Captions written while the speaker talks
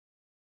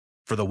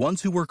For the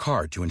ones who work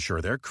hard to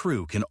ensure their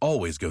crew can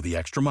always go the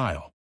extra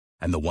mile,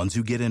 and the ones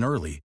who get in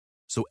early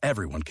so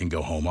everyone can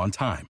go home on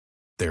time,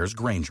 there's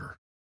Grainger,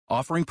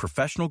 offering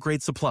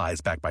professional-grade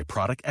supplies backed by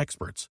product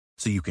experts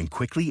so you can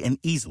quickly and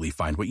easily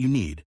find what you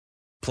need.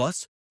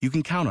 Plus, you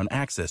can count on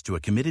access to a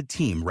committed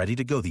team ready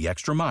to go the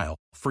extra mile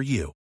for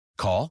you.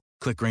 Call,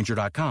 click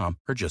Grainger.com,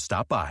 or just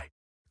stop by.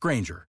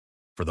 Grainger,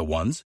 for the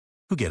ones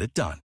who get it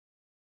done.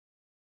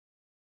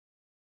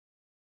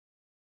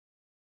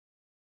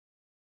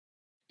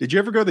 Did you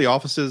ever go to the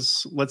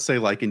offices, let's say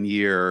like in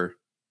year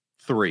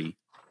 3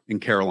 in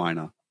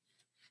Carolina,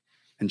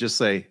 and just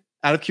say,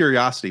 out of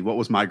curiosity, what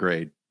was my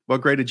grade?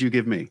 What grade did you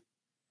give me?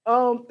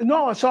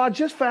 No, so I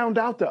just found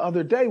out the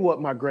other day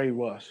what my grade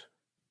was.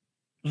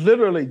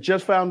 Literally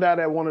just found out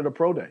at one of the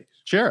pro days.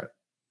 Share it.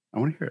 I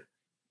want to hear it.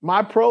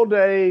 My pro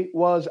day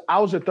was, I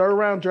was a 3rd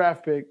round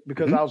draft pick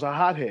because I was a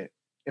hothead.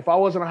 If I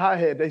wasn't a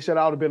hothead, they said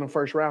I would have been a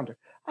 1st rounder.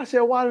 I said,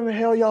 why in the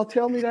hell y'all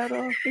tell me that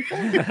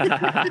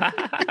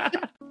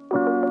before?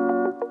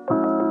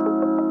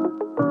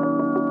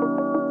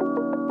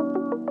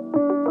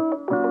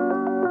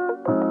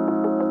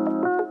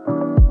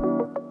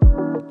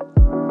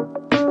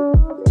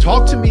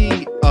 Talk to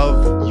me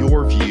of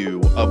your view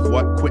of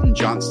what Quentin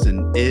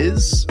Johnston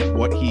is,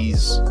 where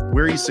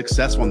he's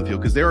successful on the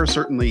field, because there are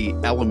certainly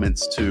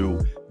elements to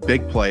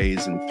big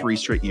plays and 3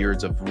 straight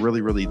years of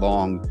really, really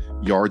long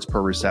yards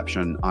per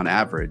reception on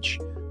average.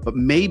 But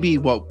maybe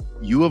what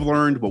you have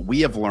learned, what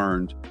we have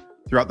learned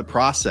throughout the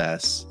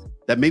process,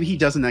 that maybe he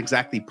doesn't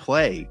exactly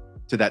play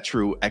to that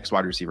true X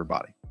wide receiver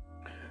body.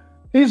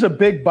 He's a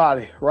big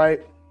body,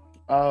 right?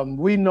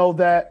 We know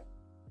that.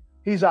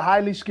 He's a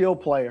highly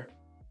skilled player.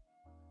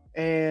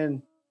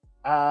 And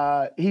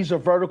he's a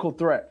vertical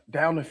threat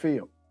down the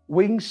field.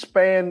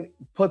 Wingspan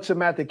puts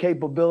him at the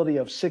capability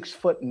of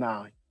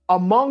 6'9".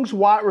 Amongst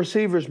wide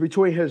receivers,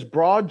 between his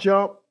broad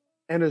jump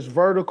and his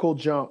vertical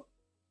jump,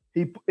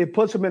 it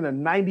puts him in a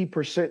 90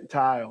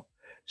 percentile.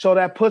 So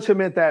that puts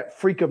him at that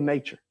freak of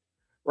nature,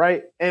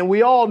 right? And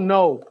we all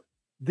know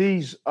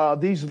these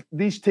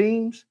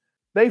teams,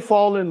 they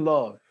fall in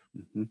love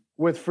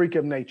with freak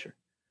of nature,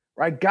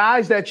 right?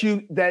 Guys that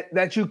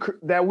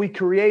we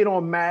create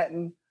on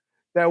Madden,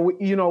 that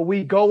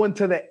we go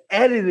into the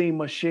editing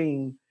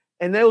machine,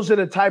 and those are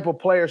the type of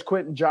players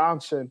Quentin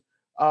Johnston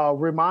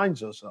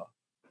reminds us of.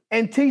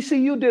 And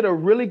TCU did a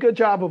really good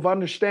job of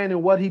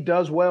understanding what he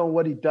does well and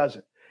what he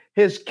doesn't.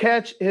 His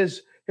catch,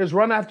 his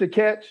run after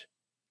catch,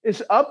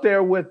 is up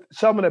there with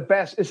some of the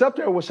best. It's up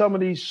there with some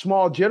of these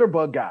small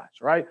jitterbug guys,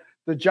 right?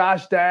 The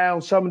Josh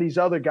Downs, some of these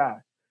other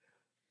guys.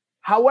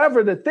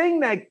 However, the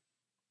thing that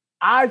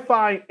I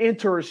find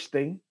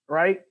interesting,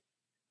 right?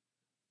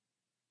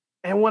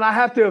 And when I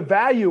have to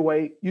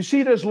evaluate, you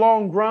see this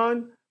long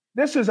run.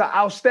 This is an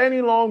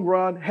outstanding long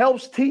run,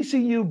 helps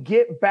TCU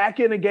get back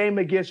in the game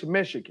against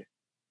Michigan.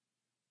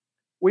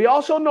 We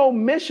also know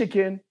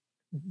Michigan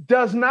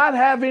does not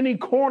have any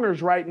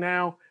corners right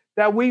now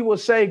that we will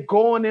say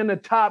going in the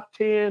top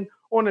 10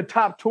 or in the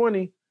top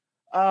 20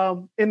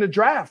 in the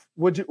draft.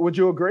 Would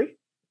you agree?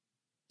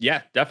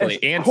 Yeah,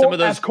 definitely. And some of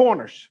those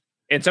corners.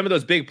 And some of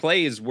those big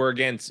plays were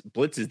against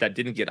blitzes that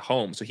didn't get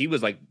home. So he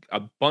was like a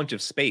bunch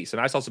of space. And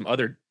I saw some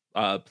other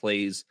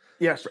plays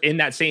in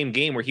that same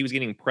game where he was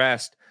getting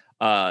pressed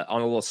on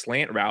a little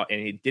slant route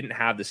and it didn't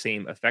have the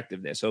same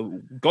effectiveness.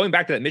 So going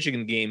back to that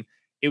Michigan game,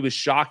 it was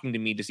shocking to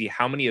me to see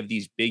how many of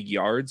these big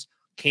yards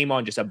came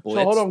on just a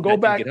blitz. So hold on, go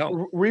back,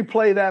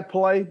 replay that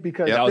play,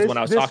 because that was what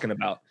I was talking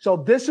about. So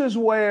this is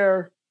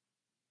where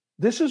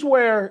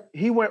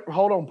he went.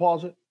 Hold on,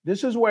 pause it.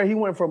 This is where he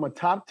went from a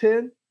top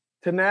 10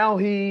 to now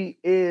he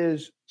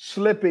is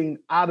slipping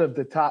out of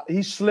the top.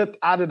 He slipped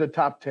out of the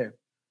top 10.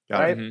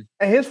 Right. Mm-hmm.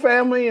 And his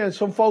family and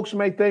some folks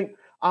may think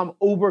I'm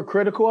uber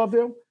critical of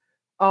him.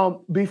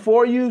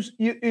 Before you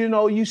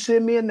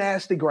send me a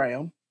nasty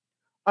gram,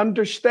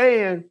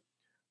 understand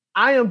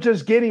I am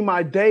just getting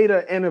my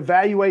data and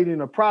evaluating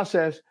the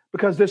process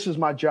because this is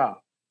my job.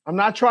 I'm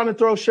not trying to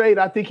throw shade.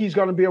 I think he's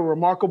going to be a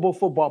remarkable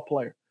football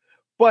player,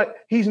 but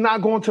he's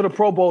not going to the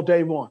Pro Bowl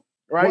day one,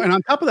 right? Well, and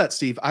on top of that,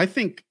 Steve, I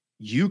think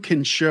you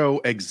can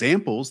show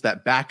examples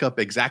that back up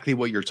exactly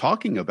what you're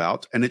talking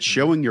about, and it's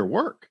showing your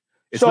work.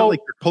 It's not like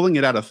you're pulling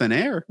it out of thin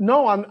air.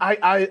 No,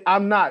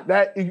 I'm not.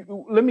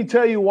 Let me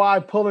tell you why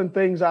pulling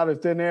things out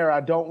of thin air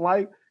I don't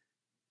like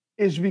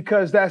is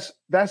because that's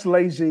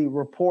lazy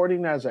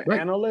reporting as an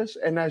analyst,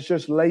 and that's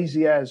just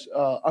lazy as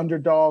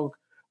underdog,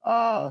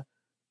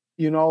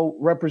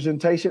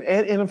 representation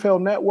and NFL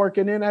Network,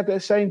 and then at the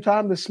same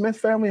time the Smith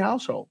family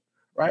household.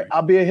 Right?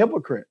 I'll be a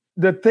hypocrite.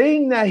 The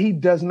thing that he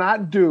does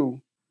not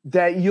do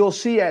that you'll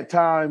see at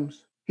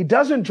times, he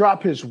doesn't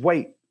drop his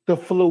weight. The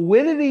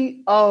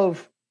fluidity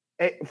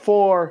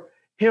for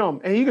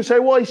him. And you can say,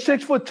 well, he's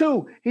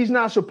 6'2". He's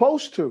not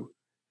supposed to.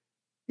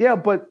 Yeah,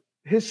 but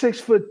his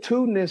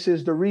 6'2"ness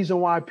is the reason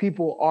why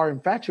people are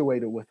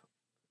infatuated with him.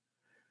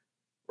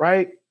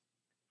 Right?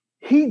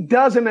 He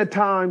doesn't at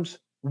times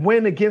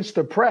win against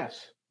the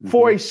press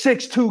for a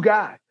 6'2"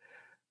 guy.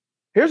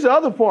 Here's the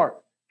other part.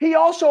 He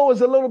also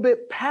is a little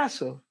bit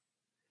passive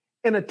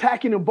in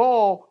attacking the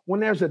ball when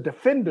there's a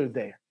defender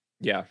there.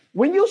 Yeah.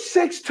 When you're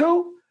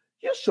 6'2",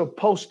 you're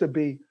supposed to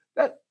be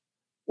that.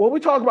 When we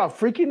talk about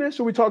freakiness,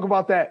 or we talk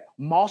about that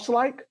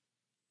Moss-like,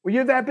 when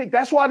you're that big,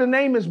 that's why the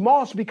name is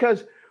Moss,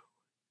 because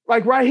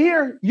like right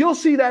here, you'll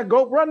see that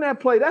go run that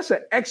play. That's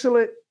an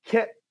excellent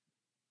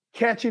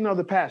catching of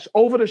the pass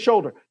over the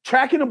shoulder,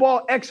 tracking the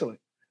ball, excellent.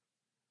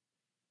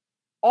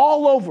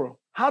 All over him.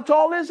 How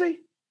tall is he?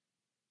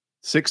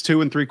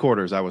 6'2" and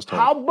 3/4, I was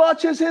told. How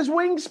much is his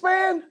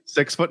wingspan?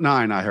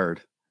 6'9", I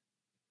heard.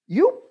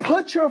 You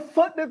put your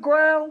foot in the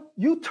ground,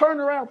 you turn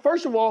around.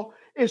 First of all,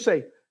 it's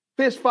a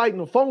fist fight in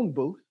a phone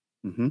booth.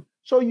 Mm-hmm.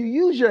 So you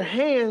use your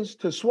hands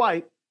to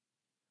swipe.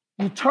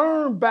 You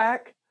turn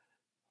back,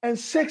 and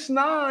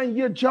 6'9",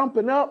 you're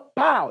jumping up.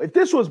 Pow. If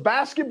this was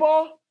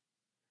basketball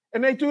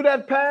and they threw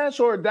that pass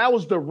or that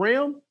was the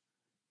rim,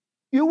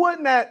 you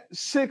wouldn't at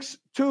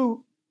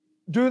 6'2"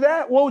 do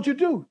that. What would you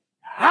do?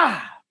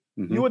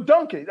 Mm-hmm. You would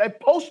dunk it. They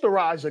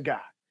posterize a guy.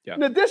 Yeah.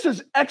 Now, this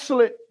is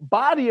excellent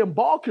body and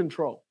ball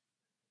control.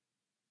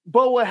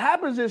 But what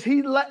happens is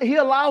he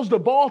allows the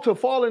ball to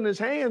fall in his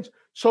hands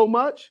so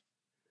much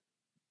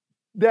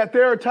that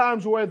there are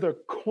times where the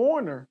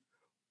corner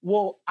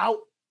will out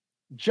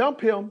jump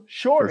him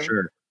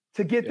shorter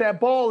to get that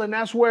ball. And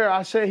that's where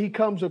I say he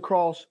comes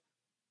across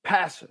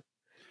passive.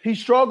 He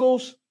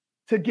struggles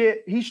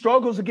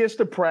against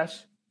the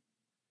press.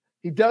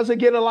 He doesn't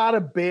get a lot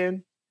of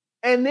bend.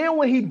 And then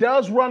when he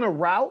does run a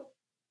route,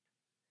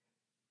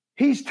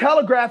 he's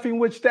telegraphing,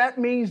 which that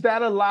means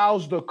that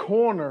allows the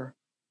corner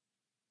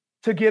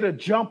to get a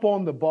jump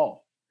on the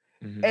ball.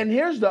 Mm-hmm. And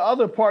here's the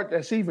other part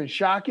that's even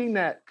shocking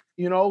that,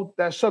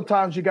 that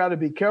sometimes you got to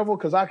be careful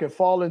because I could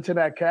fall into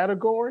that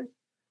category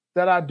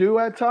that I do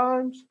at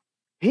times.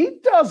 He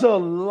does a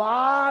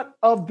lot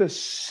of the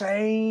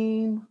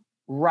same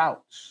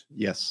routes.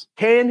 Yes.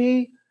 Can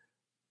he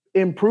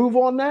improve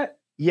on that?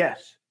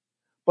 Yes.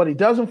 But he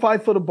doesn't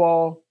fight for the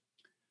ball.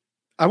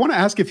 I want to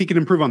ask if he can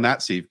improve on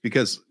that, Steve,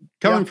 because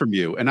coming from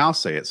you, and I'll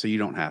say it so you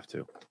don't have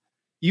to,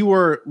 you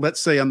were, let's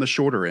say, on the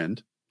shorter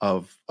end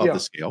of the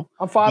scale.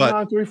 I'm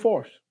 5'9",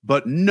 3/4.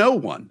 But no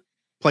one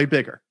played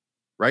bigger,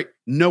 right?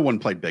 No one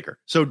played bigger.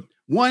 So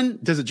one,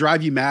 does it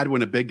drive you mad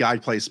when a big guy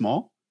plays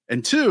small?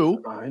 And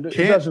two,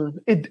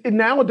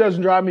 it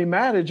doesn't drive me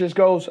mad. It just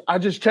goes, I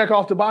just check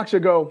off the box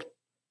and go,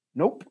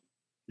 nope.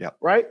 Yeah.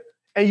 Right?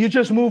 And you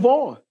just move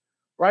on.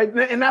 Right?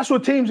 And that's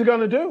what teams are going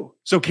to do.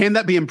 So can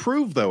that be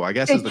improved, though, I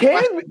guess?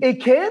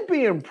 It can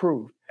be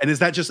improved. And is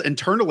that just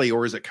internally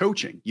or is it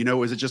coaching?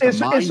 Is it just a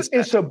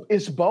mindset?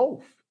 It's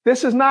both.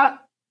 This is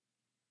not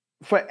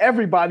for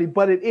everybody,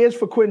 but it is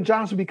for Quentin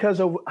Johnson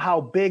because of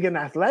how big and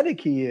athletic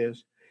he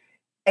is.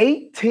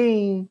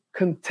 18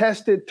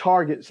 contested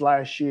targets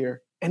last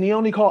year, and he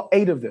only caught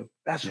 8 of them.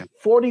 That's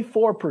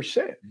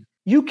 44%.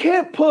 You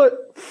can't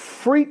put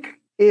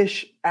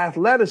freak-ish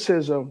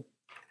athleticism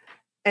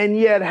and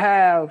yet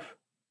have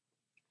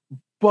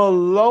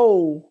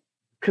below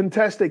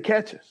contested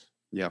catches.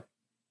 Yeah.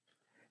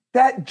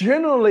 That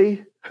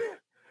generally,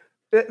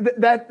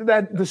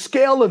 that the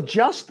scale of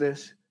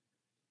justice,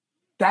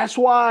 that's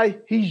why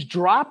he's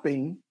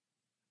dropping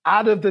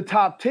out of the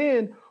top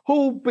 10,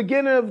 who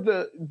beginning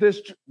of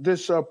this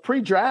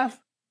pre-draft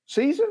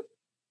season,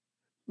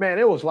 man,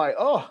 it was like,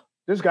 oh,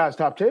 this guy's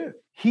top 10.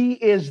 He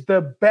is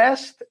the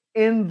best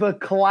in the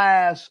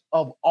class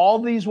of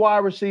all these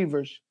wide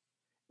receivers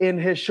in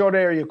his short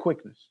area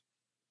quickness.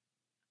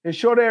 His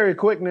short area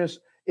quickness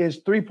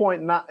is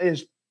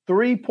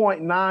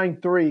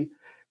 3.93.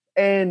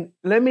 And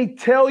let me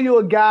tell you,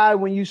 a guy,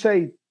 when you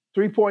say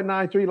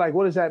 3.93, like,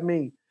 what does that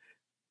mean?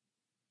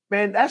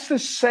 Man, that's the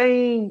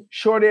same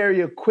short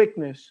area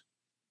quickness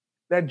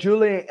that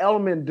Julian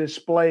Edelman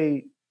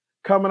displayed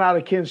coming out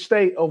of Kent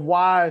State, of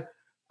why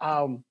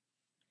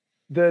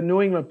the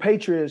New England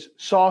Patriots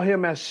saw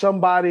him as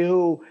somebody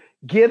who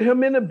get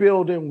him in the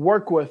building,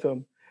 work with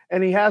him,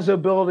 and he has the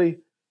ability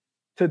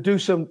to do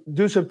some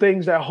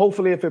things that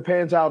hopefully, if it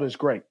pans out, is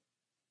great,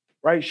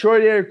 right?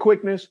 Short area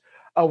quickness,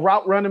 a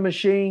route running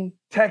machine,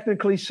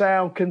 technically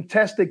sound,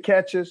 contested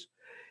catches.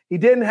 He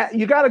didn't have.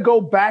 You got to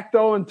go back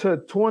though into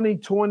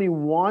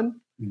 2021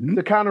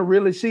 to kind of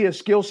really see his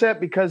skill set,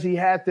 because he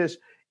had this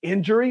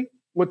injury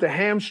with the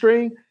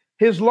hamstring.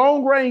 His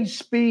long range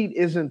speed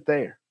isn't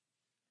there.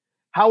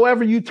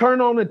 However, you turn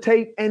on the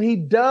tape and he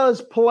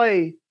does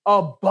play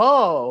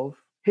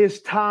above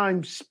his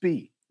time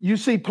speed. You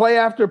see play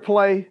after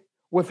play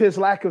with his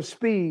lack of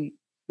speed,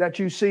 that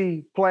you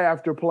see play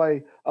after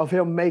play of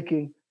him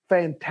making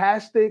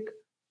fantastic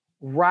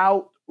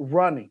route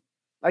running.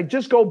 Like,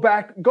 just go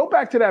back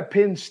to that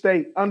Penn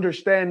State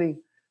understanding.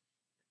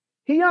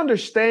 He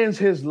understands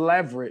his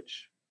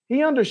leverage.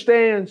 He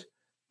understands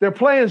they're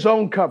playing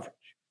zone coverage.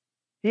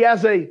 He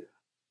has a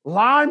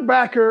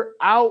linebacker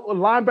out, a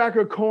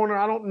linebacker corner.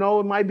 I don't know,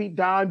 it might be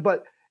dime,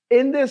 but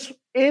in this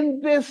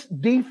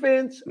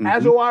defense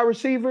as a wide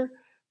receiver,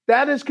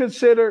 that is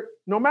considered,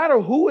 no matter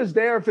who is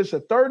there, if it's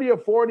a 30 or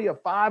 40, a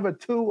 5, a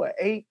 2, a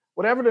 8,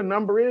 whatever the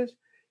number is,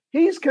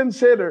 he's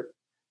considered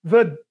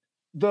the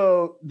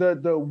the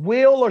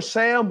Will or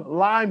Sam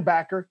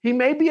linebacker. He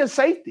may be a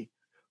safety,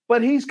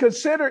 but he's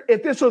considered,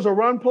 if this was a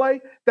run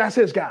play, that's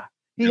his guy.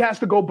 He has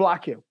to go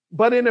block him.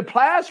 But in a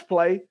pass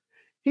play,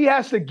 he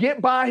has to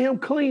get by him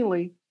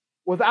cleanly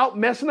without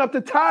messing up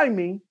the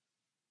timing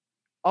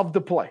of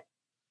the play.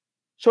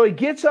 So he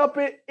gets up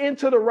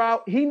into the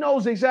route. He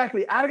knows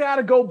exactly, I got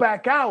to go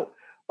back out,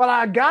 but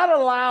I got to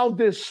allow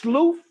this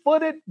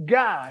slew-footed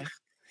guy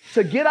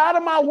to get out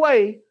of my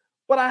way,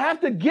 but I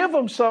have to give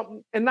him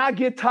something and not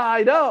get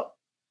tied up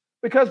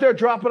because they're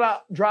dropping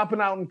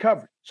out in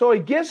coverage. So he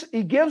gives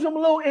him a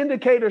little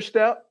indicator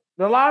step.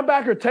 The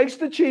linebacker takes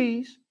the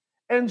cheese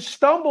and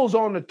stumbles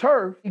on the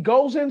turf. He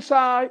goes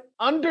inside,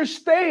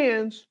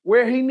 understands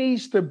where he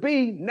needs to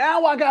be.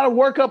 Now I got to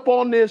work up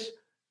on this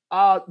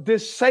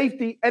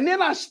safety. And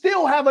then I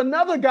still have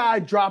another guy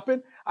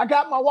dropping. I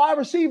got my wide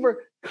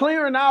receiver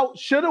clearing out,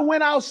 should have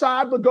went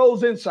outside, but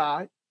goes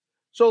inside.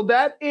 So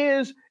that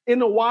is in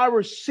the wide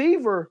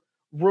receiver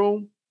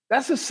room.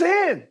 That's a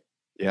sin.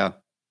 Yeah.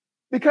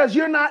 Because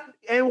you're not,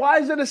 and why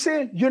is it a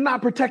sin? You're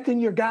not protecting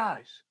your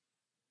guys.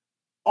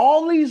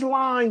 All these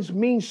lines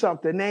mean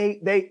something.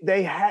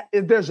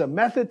 There's a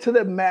method to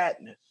the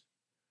madness.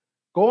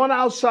 Going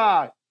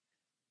outside,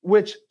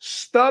 which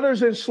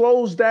stutters and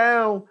slows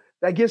down,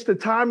 that gets the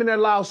timing that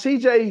allows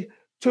CJ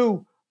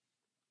to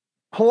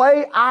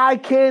play eye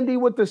candy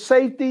with the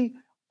safety.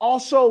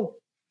 Also,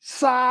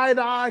 side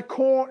eye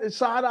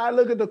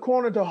look at the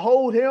corner to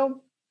hold him,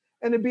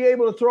 and to be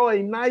able to throw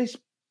a nice,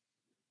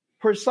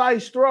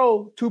 precise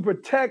throw to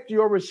protect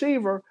your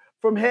receiver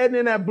from heading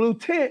in that blue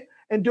tent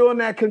and doing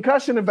that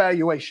concussion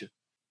evaluation.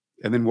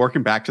 And then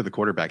working back to the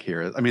quarterback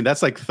here. I mean,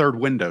 that's like third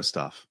window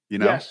stuff, you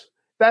know? Yes.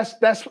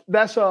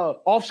 That's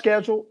off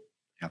schedule.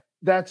 Yeah.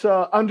 That's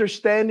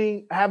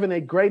understanding, having a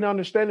great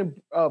understanding.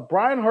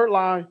 Brian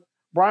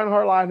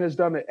Hartline has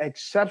done an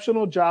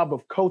exceptional job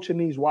of coaching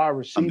these wide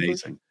receivers.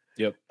 Amazing.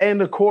 Yep. And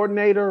the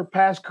coordinator,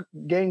 pass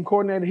game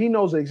coordinator, he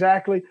knows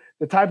exactly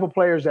the type of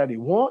players that he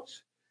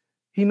wants.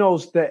 He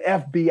knows the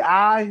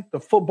FBI, the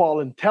football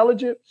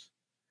intelligence.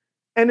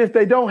 And if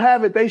they don't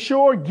have it, they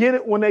sure get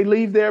it when they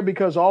leave there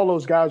because all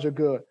those guys are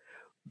good.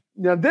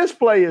 Now, this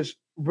play is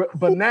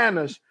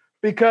bananas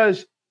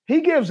because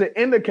he gives an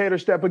indicator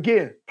step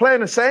again,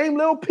 playing the same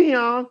little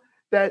peon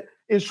that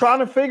is trying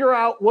to figure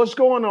out what's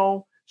going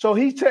on. So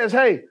he says,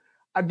 hey,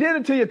 I did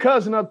it to your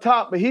cousin up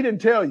top, but he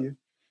didn't tell you.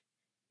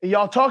 And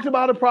y'all talked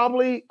about it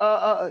probably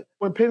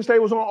when Penn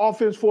State was on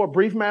offense for a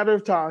brief matter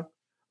of time.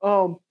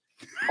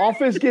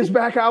 Offense gets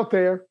back out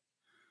there.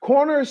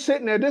 Corner is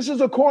sitting there. This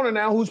is a corner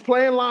now who's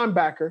playing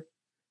linebacker.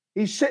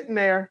 He's sitting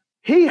there.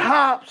 He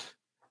hops,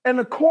 and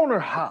the corner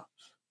hops.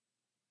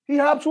 He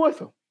hops with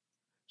him.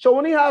 So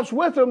when he hops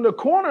with him, the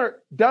corner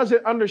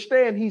doesn't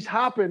understand he's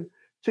hopping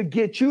to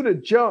get you to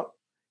jump.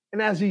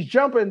 And as he's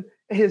jumping,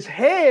 his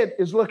head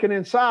is looking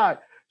inside.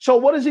 So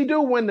what does he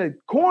do when the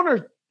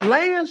corner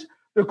lands?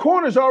 The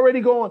corner's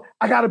already going,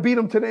 I got to beat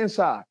him to the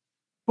inside.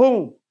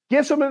 Boom.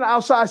 Gets him in the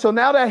outside. So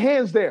now that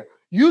hand's there.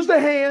 Use the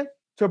hand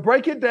to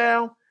break it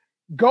down.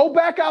 Go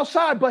back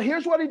outside, but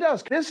here's what he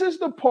does. This is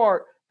the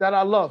part that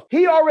I love.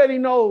 He already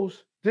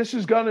knows this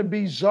is going to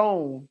be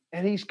zone,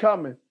 and he's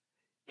coming.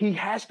 He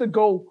has to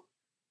go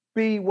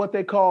be what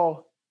they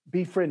call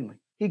be friendly.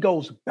 He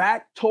goes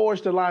back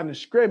towards the line of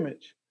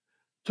scrimmage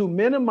to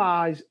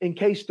minimize in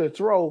case the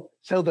throw,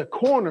 so the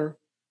corner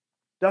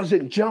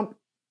doesn't jump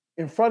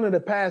in front of the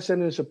pass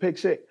and it's a pick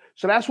six.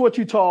 So that's what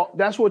you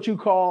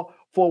call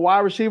for a wide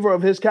receiver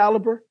of his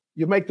caliber,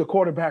 you make the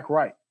quarterback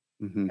right.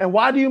 Mm-hmm. And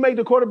why do you make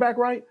the quarterback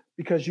right?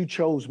 Because you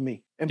chose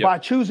me. And by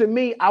choosing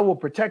me, I will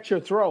protect your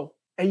throw.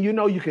 And you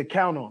know you could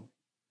count on me.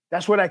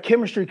 That's where that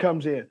chemistry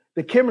comes in.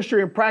 The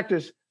chemistry in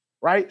practice,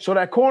 right? So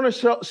that corner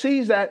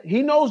sees that.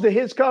 He knows the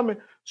hit's coming.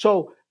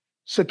 So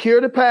secure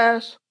the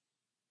pass,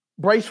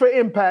 brace for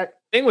impact.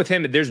 Thing with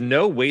him, there's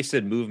no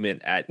wasted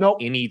movement at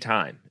any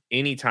time.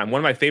 Anytime. One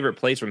of my favorite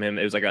plays from him,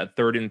 it was like a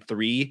 3rd and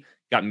 3,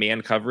 got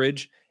man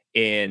coverage.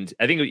 And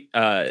I think,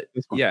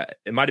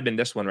 it might have been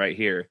this one right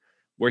here,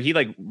 where he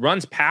like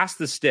runs past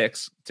the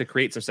sticks to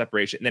create some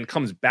separation and then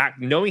comes back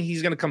knowing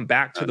he's going to come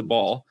back to the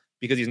ball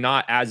because he's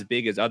not as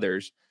big as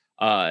others.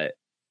 And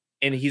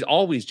he's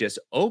always just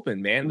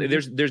open, man.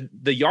 Mm-hmm. There's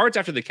the yards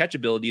after the catch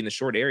ability in the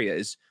short area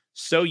is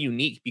so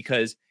unique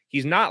because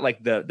he's not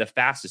like the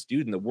fastest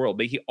dude in the world,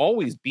 but he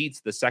always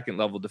beats the second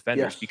level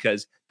defenders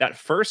because that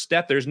first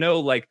step, there's no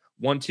like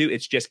 1-2,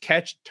 it's just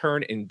catch,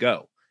 turn, and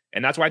go.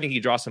 And that's why I think he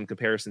draws some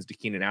comparisons to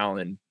Keenan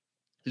Allen.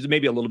 He's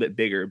maybe a little bit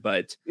bigger,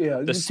 but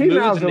Keenan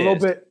Allen's a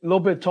little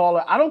bit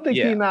taller. I don't think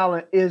Keenan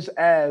Allen is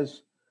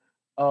as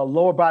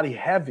lower body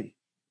heavy.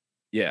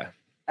 Yeah.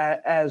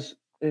 As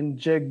in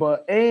Jigba,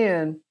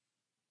 and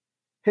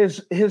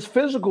his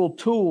physical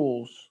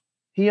tools,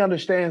 he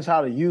understands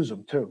how to use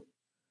them too.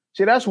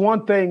 See, that's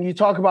one thing. You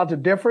talk about the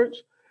difference.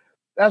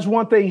 That's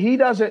one thing. He's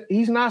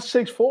not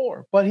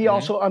 6'4", but he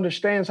also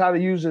understands how to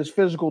use his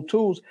physical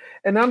tools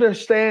and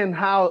understand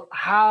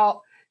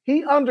how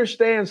he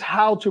understands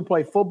how to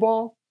play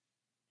football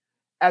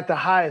at the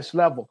highest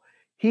level.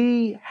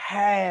 He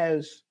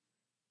has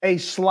a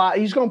slot.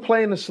 He's going to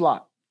play in the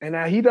slot. And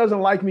now he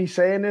doesn't like me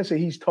saying this, and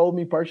he's told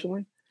me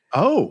personally.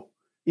 Oh,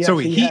 yes, so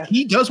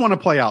he does want to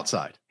play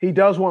outside. He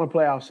does want to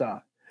play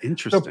outside.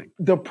 Interesting.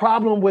 The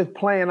problem with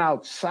playing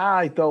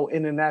outside, though,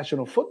 in the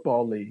National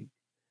Football League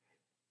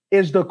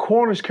is the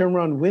corners can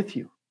run with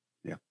you.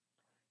 Yeah.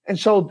 And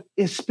so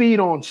it's speed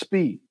on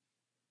speed.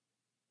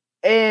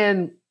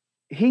 And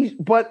he's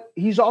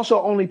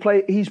also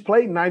he's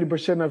played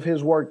 90% of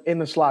his work in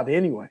the slot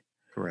anyway.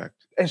 Correct.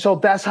 And so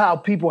that's how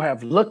people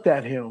have looked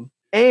at him.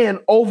 And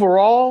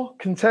overall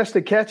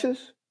contested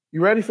catches,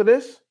 you ready for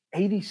this?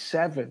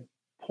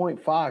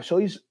 87.5. So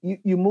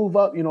you move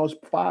up, it's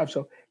 5.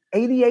 So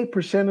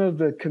 88% of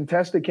the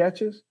contested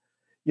catches,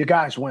 your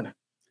guy's winning.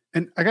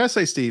 And I gotta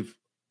say, Steve,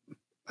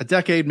 a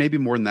decade, maybe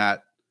more than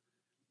that,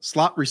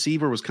 slot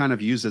receiver was kind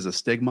of used as a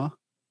stigma,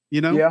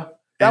 Yeah.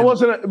 That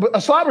wasn't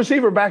a slot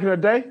receiver back in the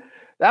day.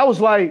 That was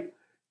like,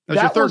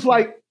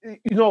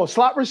 a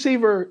slot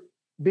receiver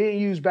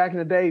being used back in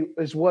the day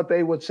is what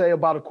they would say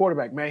about a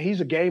quarterback. Man, he's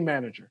a game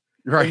manager.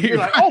 Right. And you're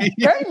like, oh,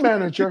 game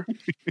manager.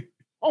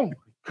 Oh my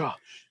gosh.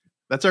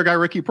 That's our guy,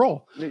 Ricky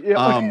Prohl.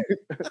 Yeah.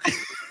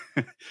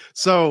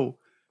 So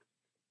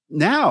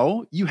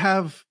now you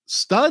have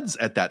studs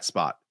at that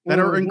spot that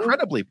are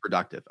incredibly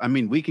productive. I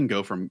mean, we can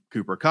go from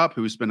Cooper Kupp,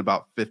 who spent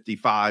about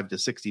 55 to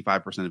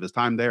 65% of his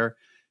time there.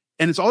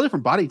 And it's all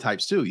different body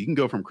types too. You can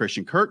go from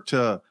Christian Kirk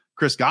to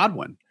Chris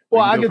Godwin.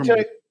 Well, I can tell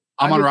you,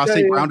 Amon-Ra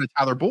St. Brown to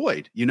Tyler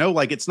Boyd.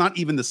 Like it's not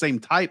even the same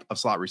type of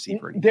slot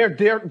receiver. They're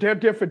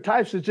different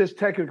types. It's just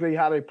technically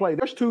how they play.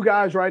 There's 2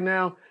 guys right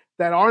now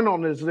that aren't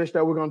on this list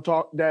that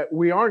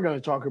we aren't going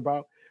to talk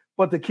about.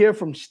 But the kid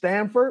from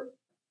Stanford,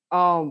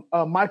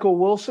 Michael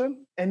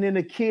Wilson, and then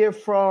the kid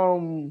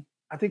from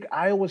I think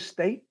Iowa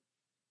State,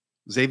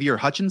 Xavier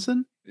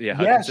Hutchinson. Yeah,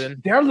 Hutchinson. Yes,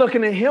 they're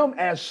looking at him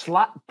as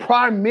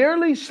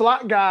primarily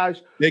slot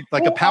guys. Big,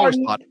 like a power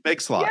slot, big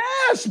slot.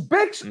 Yes,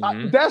 big.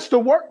 That's the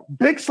word,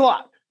 big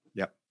slot.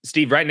 Yep.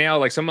 Steve, right now,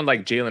 like someone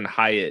like Jalen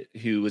Hyatt,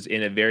 who was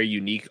in a very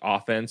unique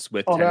offense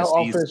with Tennessee.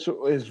 Tennessee's. That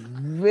offense is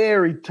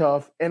very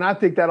tough, and I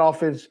think that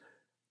offense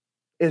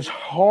is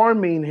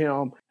harming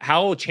him.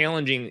 How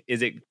challenging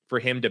is it for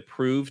him to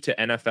prove to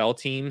NFL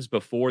teams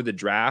before the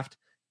draft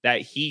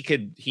that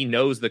he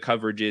knows the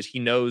coverages, he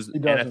knows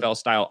NFL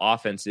style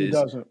offenses? He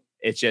doesn't.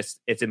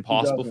 It's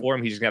impossible for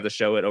him. He's just gonna have to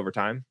show it over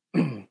time.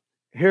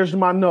 Here's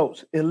my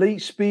notes: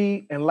 elite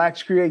speed and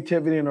lacks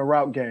creativity in the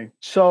route game.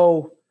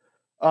 So,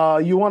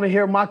 you want to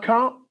hear my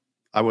comp?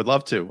 I would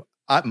love to.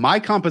 My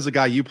comp is a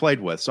guy you played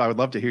with, so I would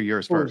love to hear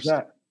yours first. Who's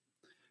that?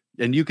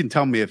 And you can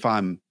tell me if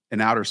I'm in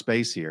outer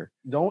space here.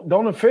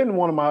 Don't offend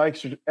one of my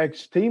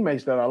ex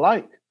teammates that I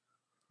like.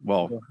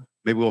 Well,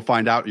 maybe we'll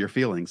find out your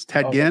feelings.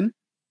 Ted Ginn.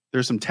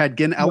 There's some Ted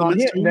Ginn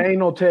elements. There ain't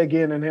no Ted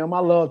Ginn in him. I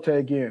love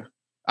Ted Ginn.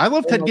 I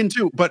love Ted Ginn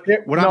too, but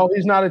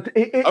he's not.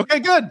 Okay,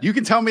 good. You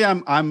can tell me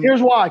I'm.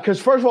 Here's why.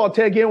 Because first of all,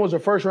 Ted Ginn was a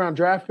first round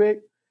draft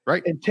pick,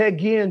 right? And Ted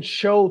Ginn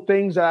showed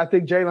things that I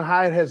think Jalen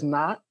Hyatt has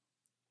not.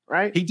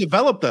 Right? He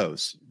developed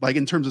those, like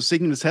in terms of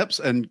sinking his hips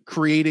and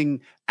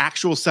creating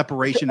actual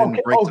separation in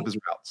the breaks of his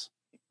routes.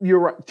 You're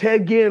right.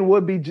 Ted Ginn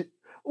would be.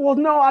 Well,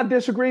 no, I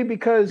disagree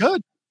because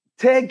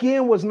Ted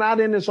Ginn was not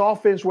in this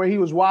offense where he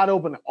was wide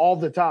open all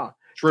the time.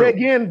 True. Ted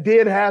Ginn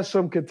did have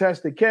some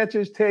contested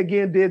catches. Ted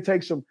Ginn did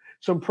take some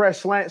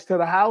press slants to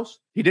the house.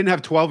 He didn't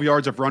have 12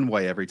 yards of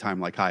runway every time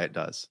like Hyatt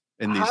does.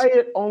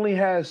 Hyatt only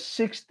has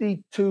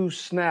 62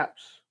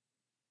 snaps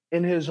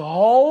in his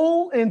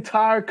whole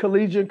entire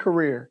collegiate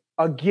career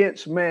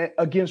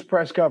against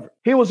press coverage.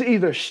 He was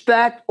either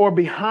stacked or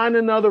behind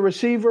another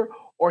receiver,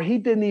 or he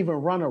didn't even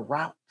run a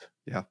route.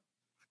 Yeah.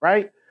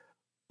 Right?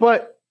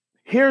 But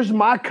here's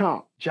my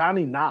comp,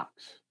 Johnny Knox.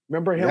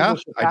 Remember him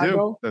with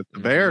Chicago? I do. The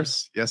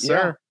Bears. Yes,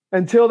 sir.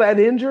 Until that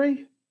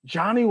injury,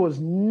 Johnny was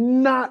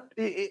not –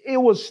 it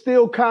was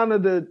still kind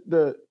of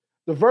the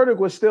verdict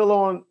was still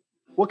on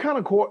what kind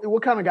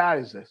of guy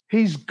is this?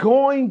 He's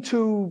going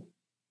to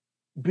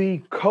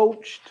be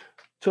coached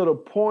to the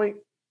point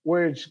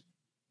where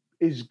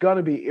it's going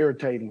to be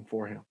irritating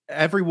for him.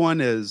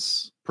 Everyone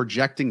is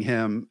projecting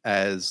him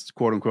as,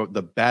 quote unquote,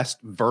 the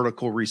best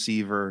vertical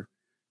receiver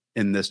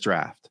in this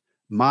draft.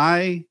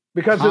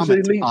 Because it's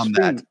elite on speed.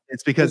 That,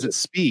 it's because it's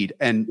speed.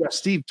 And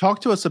Steve,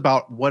 talk to us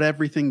about what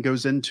everything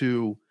goes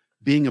into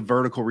being a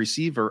vertical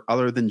receiver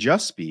other than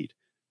just speed.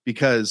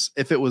 Because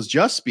if it was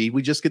just speed,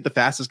 we just get the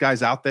fastest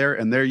guys out there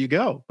and there you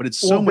go. But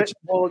it's much.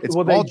 It's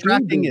ball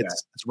tracking.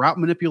 It's route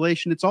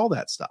manipulation. It's all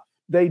that stuff.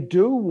 They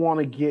do want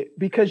to get,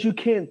 because you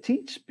can't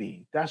teach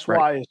speed. That's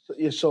why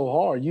it's so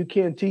hard. You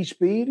can't teach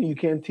speed and you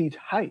can't teach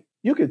height.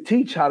 You could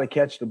teach how to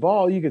catch the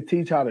ball. You could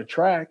teach how to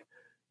track.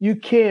 You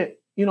can't,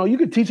 you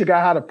could teach a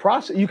guy how to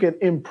process. You can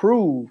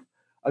improve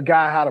a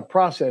guy how to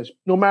process.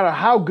 No matter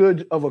how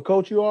good of a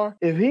coach you are,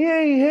 if he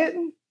ain't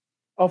hitting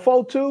a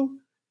 4.2,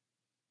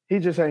 he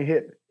just ain't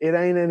hitting. It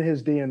ain't in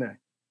his DNA,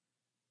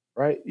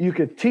 right? You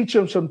could teach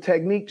him some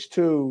techniques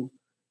to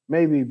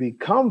maybe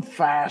become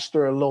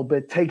faster a little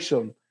bit, take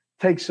some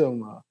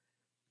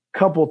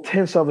couple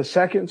tenths of a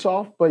seconds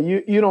off, but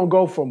you don't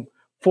go from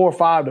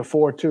 4.5 to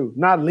 4.2,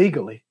 not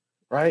legally.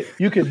 right?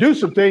 You can do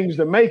some things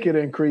to make it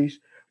increase,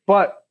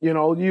 but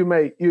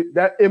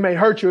it may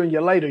hurt you in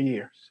your later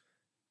years.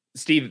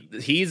 Steve,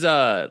 he's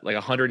like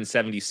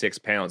 176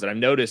 pounds, and I've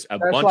noticed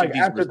That's bunch of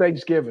these after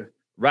Thanksgiving.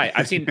 Right.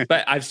 I've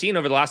seen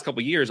over the last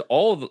couple of years,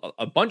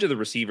 a bunch of the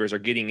receivers are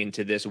getting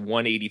into this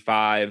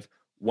 185,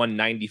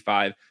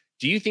 195.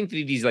 Do you think that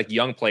these like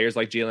young players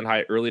like Jalen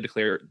Hyatt, early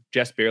declare,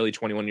 just barely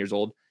 21 years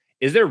old,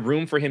 is there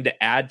room for him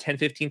to add 10,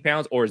 15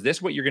 pounds, or is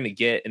this what you're going to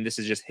get? And this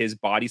is just his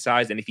body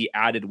size. And if he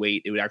added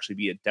weight, it would actually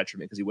be a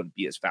detriment because he wouldn't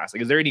be as fast.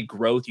 Like, is there any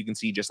growth you can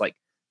see just like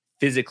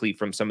physically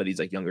from some of these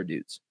like younger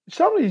dudes?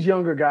 Some of these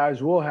younger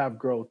guys will have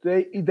growth.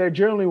 They're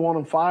generally want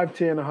him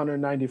 5'10",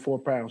 194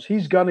 pounds.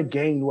 He's going to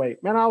gain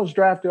weight. Man, I was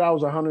drafted. I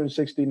was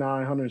 169,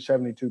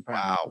 172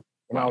 pounds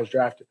when I was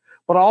drafted.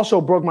 But I also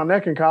broke my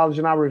neck in college,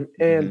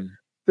 and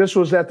this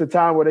was at the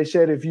time where they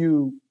said if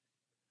you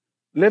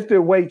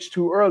lifted weights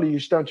too early, you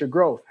stunt your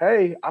growth.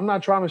 Hey, I'm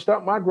not trying to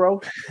stunt my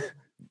growth.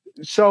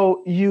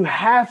 So you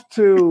have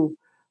to,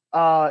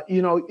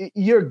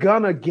 you're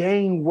going to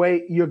gain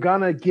weight. You're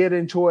going to get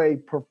into a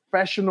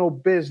professional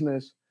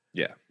business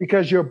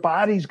because your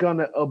body's going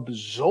to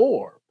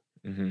absorb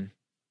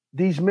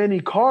these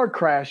many car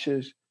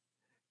crashes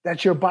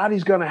that your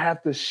body's going to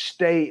have to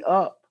stay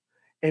up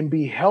and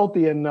be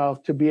healthy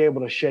enough to be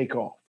able to shake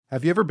off.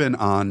 Have you ever been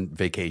on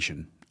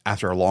vacation?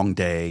 After a long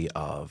day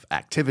of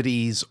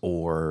activities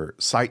or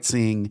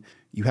sightseeing,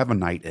 you have a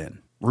night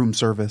in, room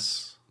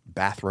service,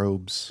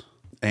 bathrobes,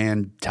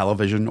 and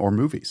television or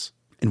movies.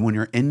 And when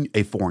you're in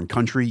a foreign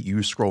country,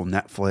 you scroll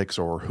Netflix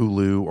or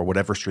Hulu or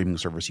whatever streaming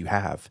service you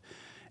have,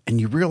 and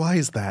you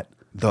realize that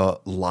the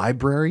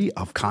library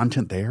of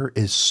content there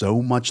is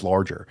so much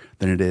larger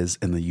than it is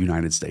in the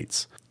United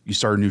States. You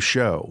start a new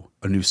show,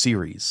 a new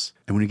series,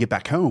 and when you get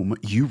back home,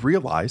 you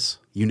realize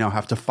you now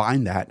have to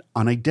find that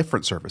on a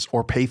different service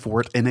or pay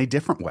for it in a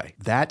different way.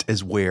 That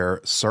is where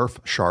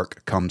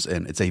Surfshark comes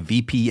in. It's a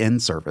VPN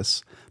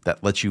service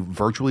that lets you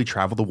virtually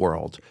travel the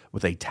world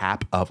with a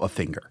tap of a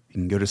finger. You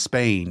can go to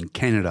Spain,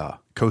 Canada,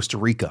 Costa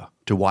Rica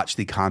to watch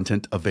the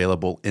content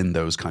available in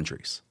those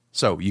countries.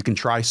 So you can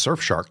try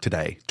Surfshark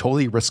today,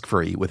 totally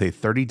risk-free with a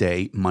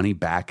 30-day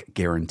money-back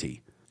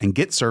guarantee. And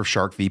get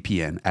Surfshark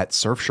VPN at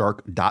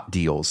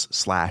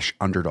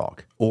surfshark.deals/underdog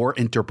or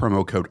enter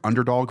promo code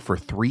underdog for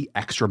 3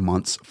 extra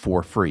months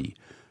for free.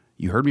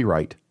 You heard me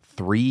right.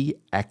 3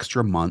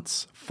 extra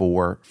months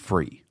for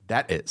free.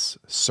 That is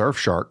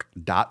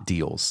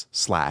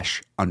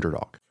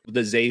surfshark.deals/underdog.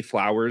 The Zay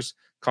Flowers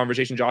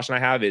conversation Josh and I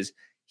have is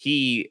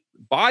he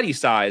body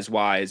size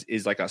wise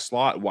is like a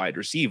slot wide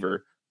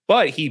receiver,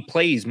 but he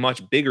plays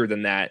much bigger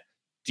than that.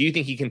 Do you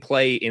think he can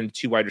play in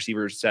 2 wide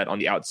receivers set on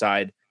the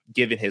outside,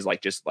 given his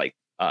lack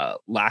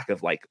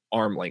of like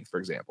arm length, for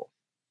example?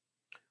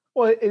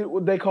 Well,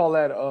 they call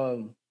that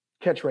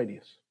catch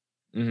radius.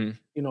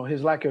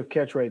 His lack of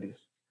catch radius.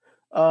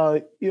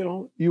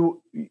 You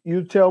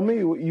tell me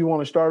you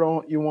want to start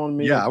on. You want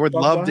me? Yeah, I would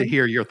love to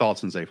hear your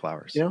thoughts on Zay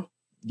Flowers. Yeah.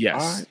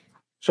 Yes. All right.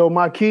 So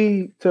my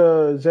key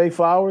to Zay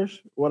Flowers,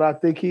 what I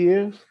think he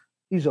is,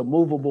 he's a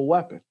movable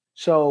weapon.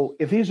 So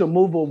if he's a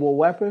movable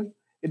weapon,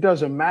 it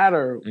doesn't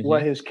matter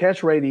what his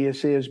catch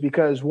radius is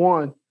because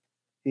one,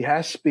 he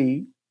has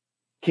speed.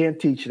 Can't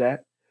teach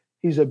that.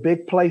 He's a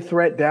big play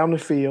threat down the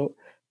field.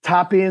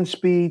 Top end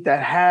speed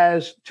that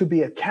has to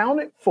be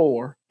accounted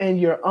for, and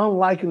you're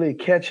unlikely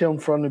to catch him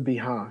from the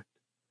behind,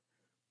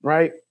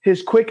 right?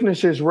 His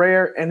quickness is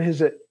rare, and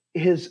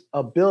his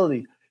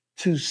ability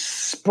to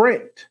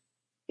sprint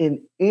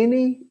in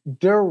any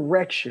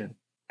direction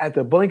at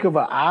the blink of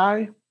an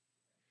eye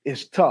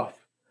is tough,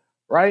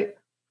 right?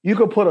 You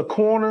could put a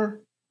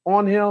corner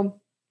on him,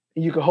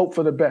 and you can hope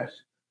for the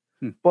best.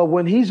 But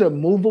when he's a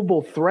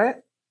movable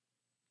threat,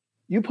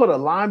 you put a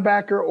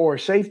linebacker or a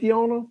safety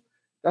on him,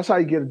 that's how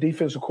you get a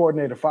defensive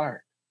coordinator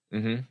fired.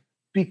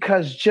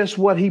 Because just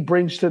what he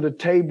brings to the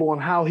table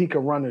and how he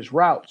can run his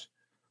routes,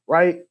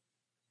 right?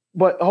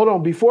 But hold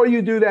on, before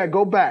you do that,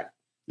 go back.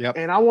 Yep.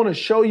 And I want to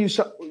show you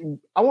something.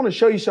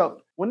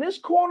 When this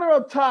corner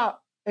up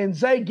top and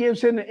Zay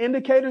gives him the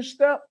indicator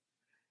step,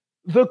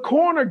 the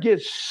corner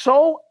gets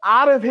so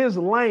out of his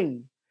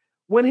lane.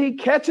 When he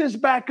catches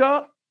back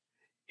up,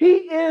 he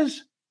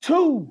is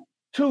 2,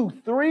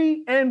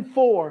 3, and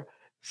 4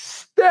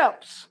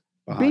 steps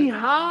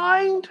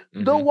behind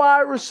the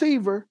wide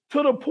receiver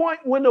to the point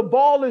when the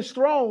ball is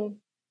thrown.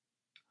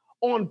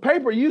 On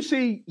paper, you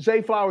see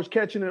Zay Flowers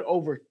catching it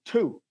over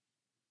 2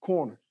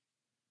 corners,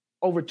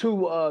 over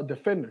 2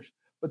 defenders.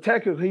 But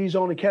technically, he's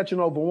only catching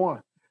over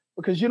 1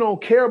 because you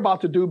don't care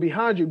about the dude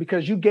behind you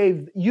because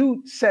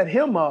you set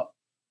him up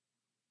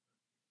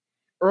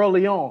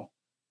early on.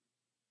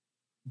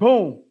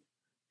 Boom.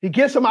 He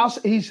gets him out.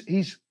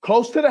 He's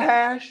close to the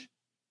hash.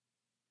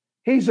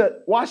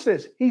 Watch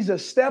this. He's a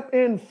step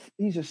and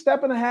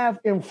a half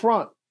in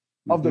front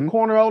of the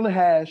corner on the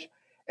hash,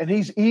 and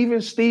he's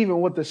even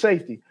Steven with the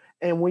safety.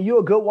 And when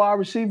you're a good wide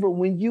receiver,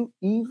 when you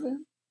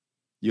even,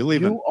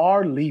 you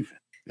are leaving.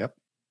 Yep.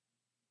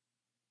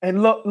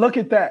 And look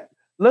at that.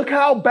 Look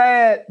how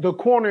bad the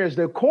corner is.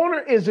 The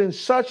corner is in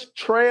such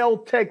trail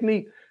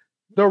technique,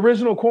 the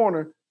original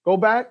corner, go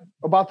back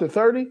about the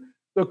 30,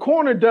 the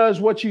corner does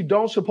what you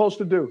don't supposed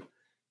to do.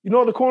 You know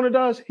what the corner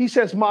does? He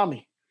says,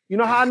 mommy. You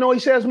know how I know he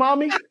says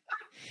mommy?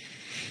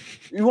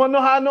 You want to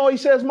know how I know he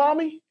says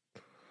mommy?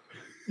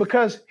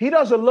 Because he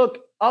doesn't look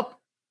up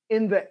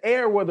in the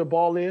air where the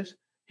ball is.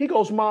 He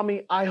goes,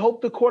 mommy, I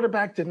hope the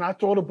quarterback did not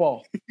throw the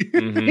ball.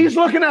 Mm-hmm. He's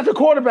looking at the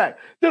quarterback.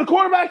 Did the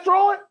quarterback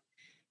throw it?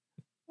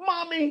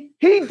 Mommy,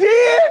 he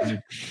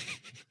did.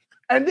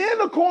 And then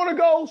the corner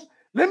goes,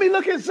 let me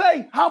look at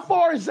Zay. How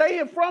far is Zay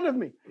in front of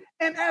me?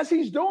 And as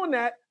he's doing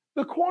that,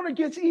 the corner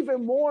gets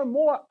even more and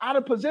more out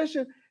of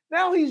position.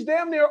 Now he's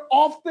damn near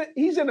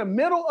he's in the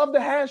middle of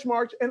the hash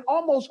marks and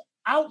almost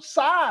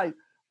outside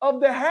of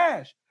the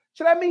hash.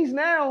 So that means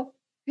now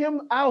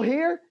him out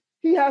here,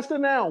 he has to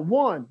now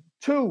 1,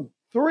 2,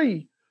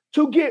 3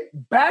 to get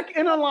back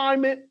in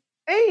alignment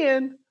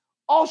and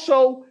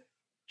also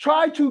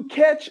try to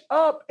catch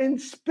up in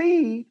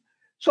speed.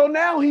 So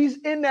now he's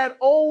in that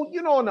old,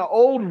 in the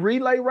old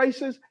relay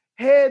races,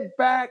 head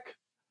back,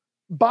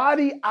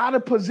 body out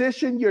of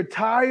position. You're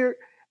tired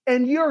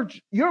and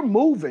you're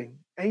moving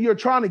and you're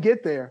trying to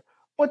get there,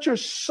 but you're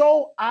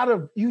so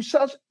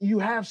you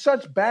have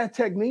such bad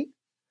technique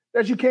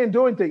that you can't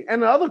do anything.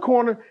 And the other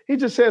corner, he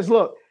just says,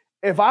 look,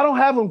 if I don't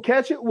have him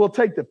catch it, we'll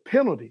take the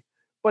penalty.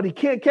 But he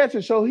can't catch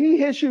it. So he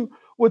hits you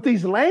with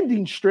these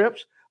landing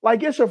strips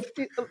like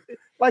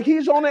like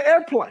he's on an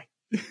airplane.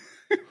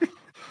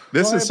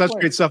 This is such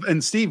great stuff.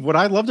 And Steve, what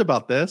I loved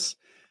about this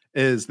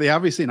is they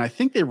obviously, and I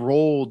think they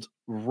rolled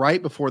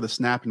right before the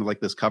snap into like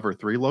this cover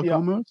 3 look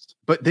almost.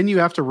 But then you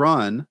have to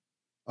run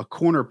a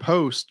corner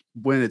post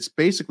when it's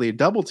basically a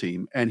double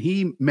team, and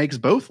he makes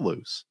both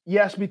loose.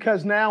 Yes,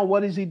 because now what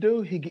does he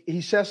do?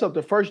 He sets up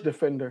the first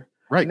defender.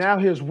 Right. Now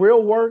his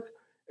real work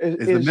is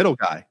the middle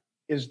guy.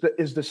 Is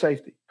the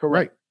safety.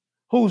 Correct. Right.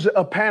 Who's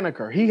a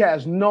panicker. He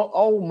has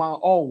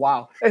oh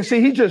wow. And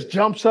see, he just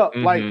jumps up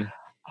like,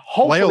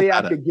 hopefully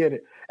I could get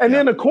it. And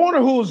then the corner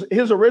who's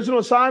his original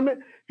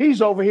assignment,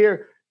 he's over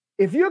here.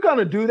 If you're going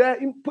to do that,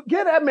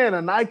 get that man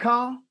a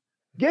Nikon.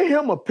 Get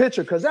him a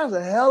picture because that's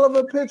a hell of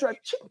a picture.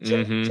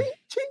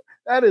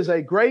 That is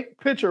a great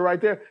picture right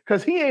there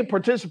because he ain't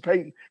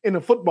participating in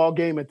a football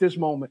game at this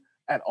moment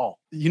at all.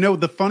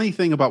 The funny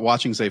thing about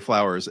watching Zay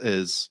Flowers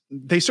is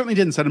they certainly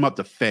didn't set him up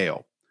to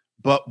fail.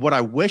 But what I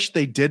wish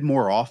they did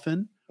more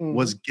often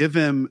was give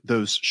him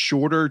those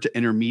shorter to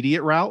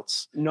intermediate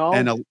routes.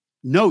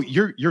 No,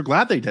 you're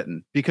glad they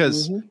didn't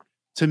because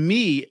to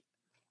me,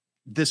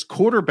 this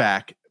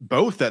quarterback,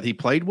 both that he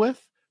played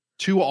with,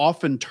 too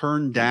often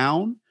turned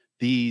down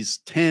these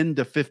 10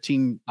 to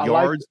 15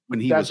 yards when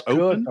he was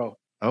open. Good,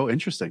 oh,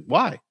 interesting.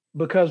 Why?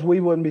 Because we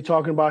wouldn't be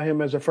talking about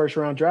him as a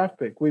first-round draft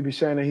pick. We'd be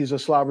saying that he's a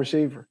slot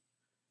receiver,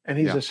 and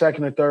he's a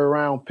second or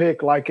third-round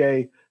pick like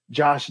a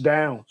Josh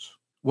Downs.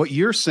 What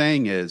you're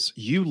saying is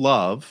you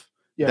love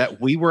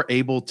that we were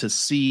able to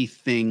see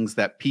things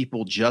that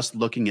people just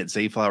looking at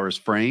Zay Flowers'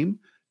 frame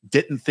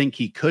didn't think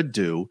he could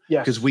do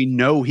because we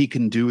know he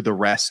can do the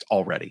rest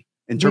already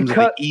in terms of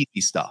the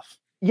easy stuff.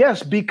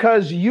 Yes,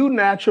 because you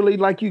naturally,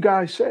 like you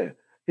guys said,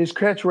 his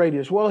catch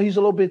radius, well, he's a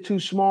little bit too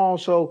small.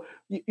 So,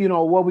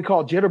 what we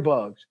call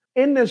jitterbugs.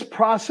 In this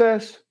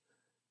process,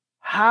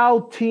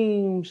 how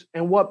teams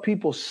and what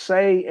people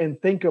say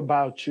and think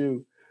about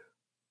you,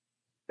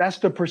 that's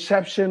the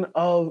perception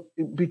of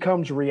it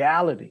becomes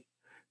reality.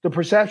 The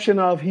perception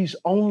of he's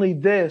only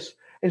this.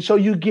 And so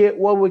you get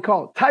what we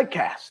call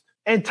typecast.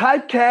 And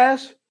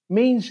typecast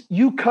means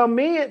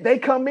they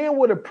come in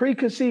with a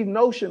preconceived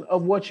notion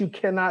of what you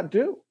cannot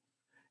do.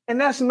 And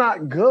that's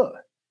not good,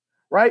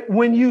 right?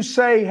 When you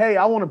say, hey,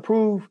 I want to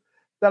prove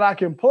that I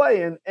can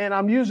play, and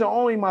I'm using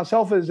only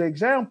myself as an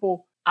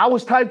example, I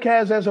was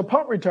typecast as a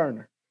punt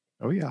returner.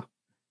 Oh, yeah.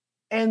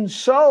 And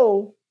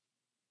so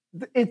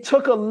it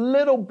took a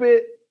little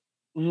bit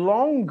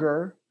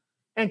longer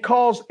and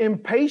caused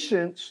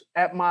impatience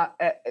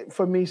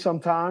for me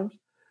sometimes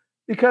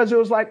because it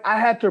was like I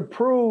had to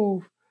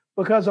prove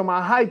because of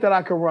my height that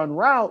I could run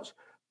routes.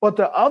 But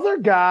the other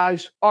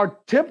guys are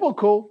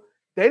typical.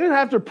 They didn't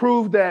have to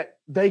prove that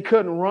they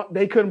couldn't run.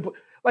 They couldn't.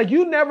 Like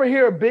you never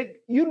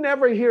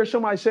hear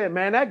somebody say,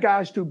 man, that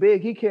guy's too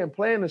big. He can't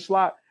play in the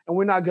slot and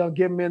we're not going to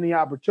give him any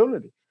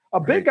opportunity. A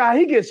big guy,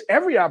 he gets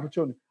every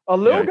opportunity. A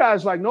little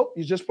guy's like, nope,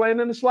 he's just playing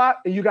in the slot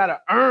and you got to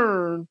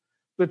earn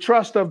the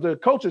trust of the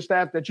coaching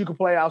staff that you can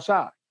play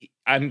outside.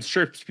 I'm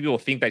sure people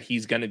think that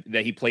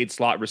he played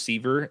slot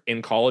receiver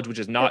in college, which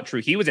is not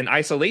true. He was in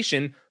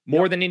isolation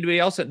more than anybody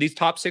else. These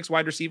top 6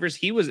 wide receivers,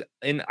 he was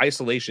in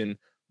isolation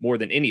more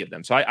than any of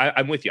them. So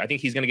I'm with you. I think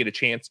he's going to get a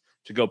chance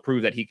to go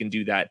prove that he can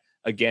do that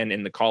again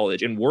in the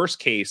college. In worst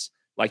case,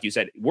 like you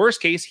said,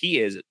 he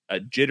is a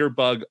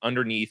jitterbug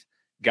underneath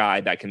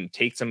guy that can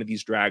take some of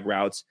these drag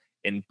routes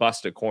and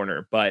bust a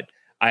corner. But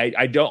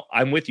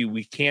I'm with you.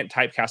 We can't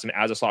typecast him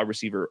as a slot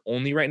receiver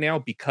only right now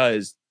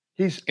because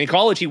in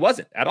college, he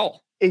wasn't at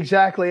all.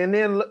 Exactly. And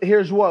then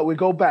here's what we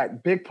go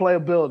back. Big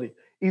playability,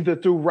 either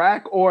through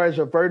rack or as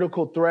a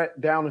vertical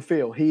threat down the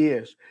field. He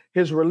is.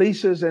 His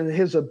releases and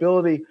his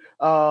ability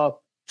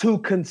to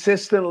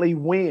consistently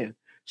win.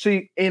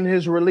 See, in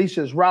his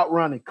releases, route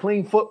running,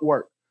 clean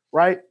footwork,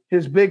 right?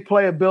 His big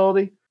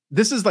playability.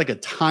 This is like a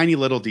tiny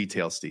little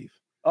detail, Steve.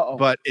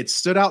 But it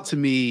stood out to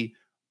me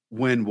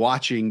when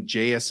watching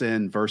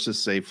JSN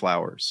versus Zay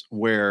Flowers,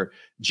 where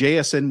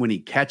JSN, when he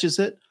catches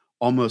it,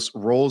 almost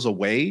rolls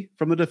away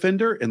from the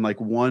defender in like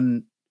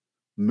one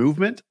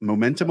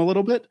momentum a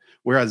little bit,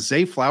 whereas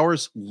Zay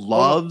Flowers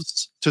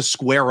loves to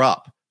square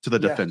up to the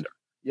defender.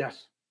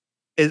 Yes.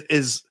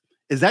 Is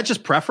that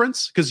just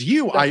preference? Because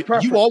you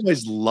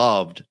always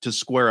loved to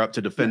square up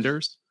to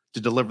defenders, to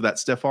deliver that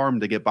stiff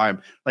arm to get by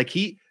him. Like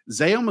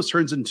Zay almost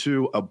turns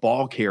into a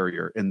ball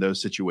carrier in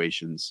those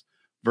situations.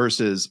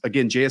 Versus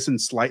again,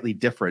 Jason's slightly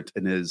different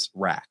in his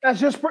rack. That's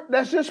just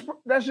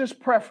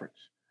preference,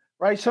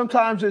 right?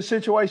 Sometimes in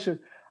situations,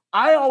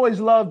 I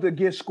always love to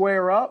get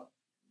square up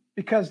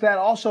because that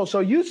also. So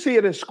you see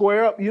it as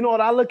square up. You know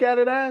what I look at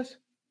it as?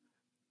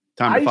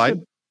 Time to fight.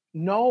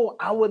 No,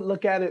 I would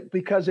look at it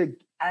because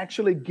it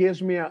actually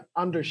gives me an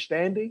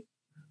understanding.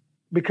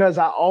 Because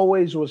I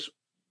always was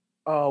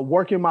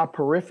working my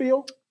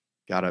peripheral.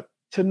 Got it.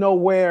 To know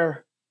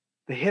where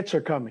the hits are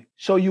coming,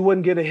 so you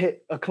wouldn't get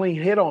a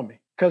clean hit on me.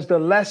 Because the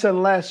less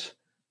and less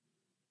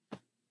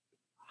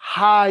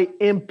high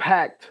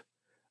impact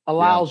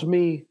allows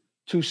me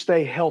to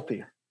stay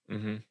healthier.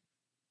 Mm-hmm.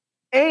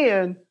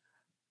 And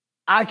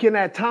I can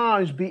at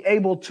times be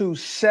able to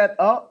set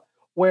up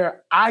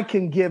where I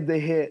can give the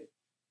hit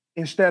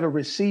instead of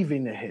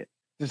receiving the hit.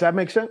 Does that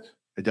make sense?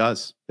 It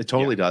does. It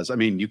totally does. I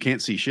mean, you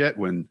can't see shit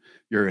when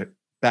you're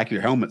back of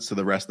your helmets to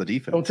the rest of the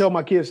defense. Don't tell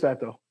my kids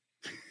that, though.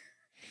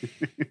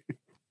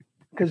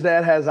 Because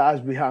Dad has eyes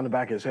behind the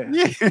back of his head.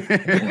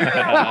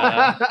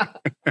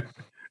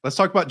 Let's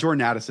talk about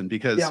Jordan Addison,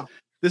 because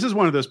this is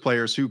one of those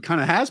players who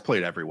kind of has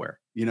played everywhere.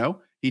 You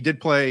know, he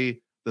did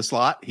play the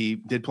slot. He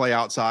did play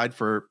outside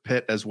for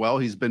Pitt as well.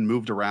 He's been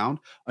moved around.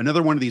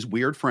 Another one of these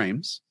weird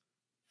frames,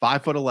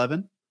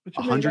 5'11",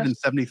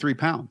 173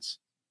 pounds.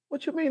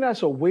 What you mean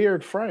that's a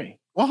weird frame?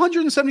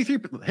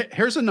 173.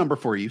 Here's a number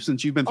for you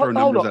since you've been throwing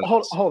numbers at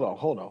us. Hold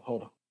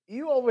on.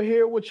 You over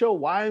here with your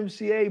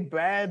YMCA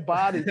bad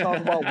body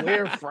talking about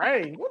weird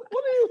frame. What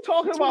are you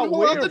talking about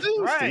weird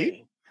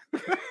frame?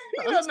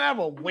 He doesn't have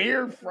a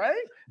weird frame.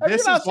 Have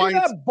you not seen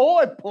that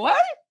boy play?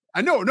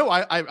 I know. No,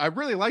 I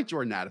really like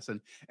Jordan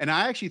Addison. And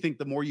I actually think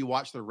the more you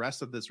watch the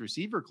rest of this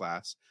receiver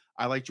class,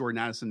 I like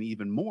Jordan Addison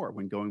even more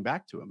when going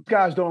back to him.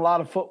 Guys doing a lot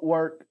of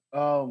footwork.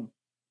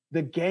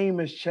 The game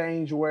has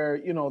changed where,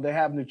 they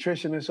have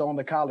nutritionists on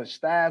the college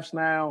staffs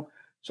now.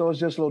 So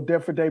it's just a little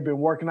different. They've been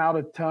working out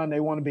a ton.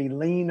 They want to be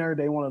leaner.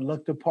 They want to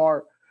look the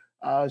part.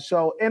 And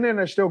then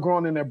they're still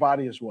growing in their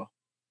body as well.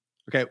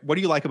 Okay. What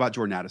do you like about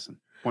Jordan Addison?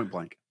 Point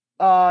blank.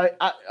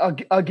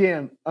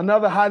 Again,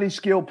 another highly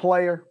skilled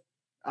player.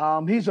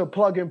 He's a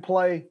plug and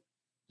play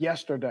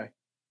yesterday.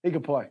 He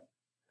can play.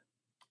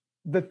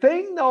 The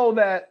thing, though,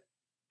 that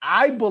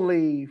I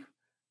think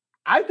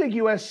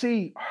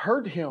USC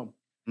hurt him.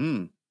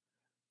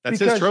 That's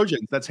his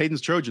Trojans. That's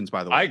Hayden's Trojans,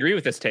 by the way. I agree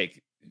with this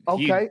take.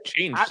 Okay. He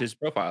changed his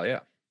profile, yeah.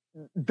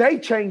 They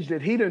changed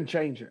it. He didn't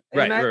change it.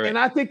 Right. And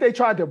I think they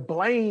tried to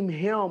blame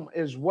him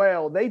as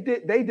well. They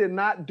did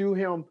not do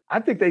him. I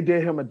think they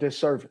did him a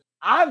disservice.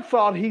 I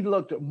thought he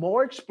looked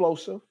more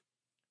explosive.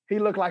 He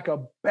looked like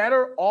a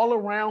better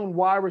all-around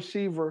wide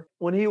receiver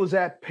when he was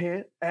at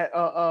Penn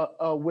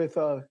with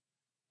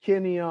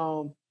Kenny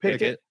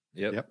Pickett.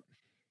 Yep.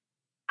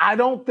 I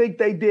don't think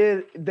they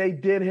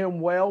did him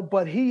well,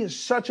 but he is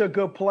such a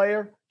good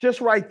player. Just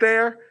right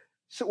there.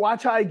 So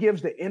watch how he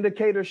gives the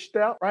indicator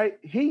step, right?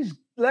 He's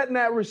letting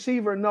that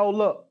receiver know,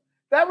 look,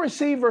 that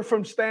receiver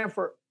from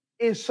Stanford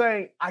is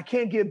saying, I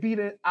can't get beat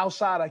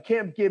outside. I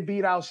can't get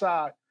beat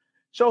outside.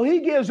 So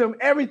he gives him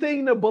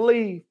everything to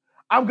believe,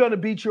 I'm going to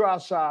beat you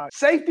outside.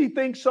 Safety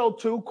thinks so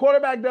too.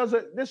 Quarterback does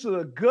it. This is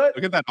a good.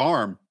 Look at that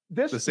arm.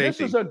 This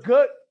is a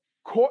good.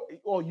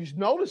 Well, you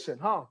notice it,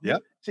 huh?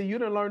 Yep. See, you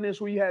didn't learn this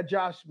when you had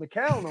Josh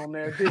McCown on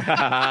there, did you?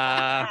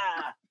 I'm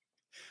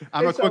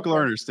a quick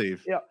learner,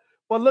 Steve. Yeah.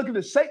 But look at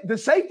the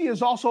safety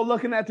is also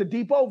looking at the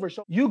deep over.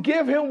 So you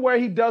give him where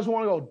he does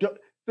want to go.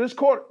 This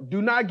quarter,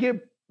 do not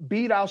get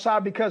beat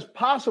outside, because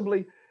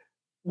possibly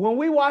when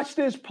we watch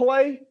this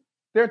play,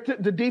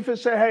 the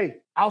defense say, hey,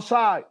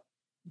 outside,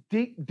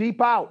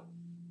 deep out,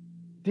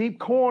 deep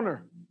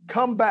corner,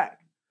 come back.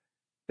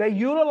 They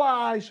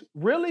utilize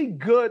really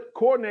good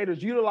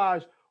coordinators.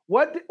 Utilize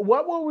what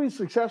were we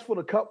successful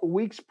a couple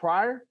weeks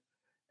prior,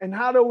 and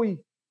how do we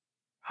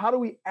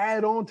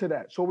add on to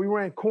that? So we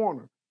ran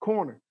corner.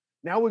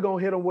 Now we're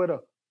gonna hit them with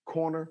a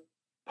corner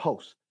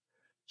post.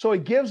 So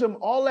it gives him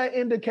all that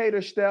indicator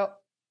step,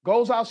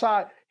 goes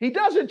outside. He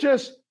doesn't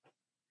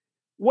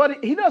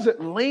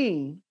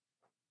lean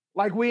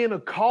like we in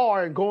a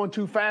car and going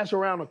too fast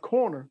around a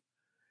corner.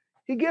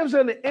 He gives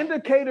an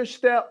indicator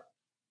step,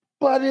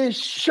 but his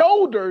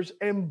shoulders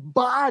and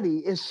body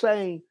is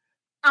saying,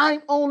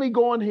 I'm only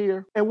going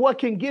here. And what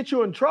can get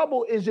you in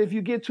trouble is if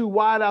you get too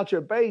wide out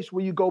your base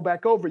when you go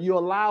back over, you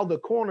allow the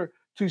corner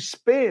to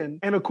spin,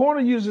 and the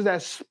corner uses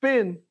that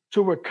spin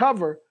to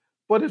recover.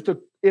 But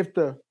if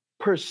the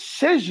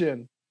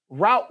precision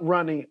route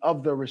running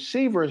of the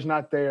receiver is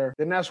not there,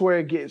 then that's where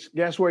it gets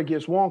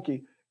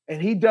wonky.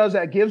 And he does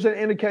that, gives an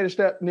indicator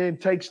step, and then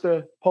takes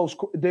the post.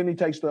 Then he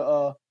takes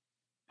the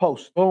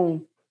post.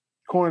 Boom.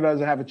 Corner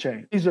doesn't have a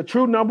change. He's a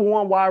true number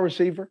one wide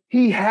receiver.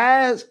 He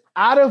has,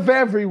 out of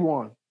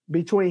everyone,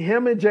 between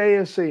him and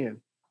JSN,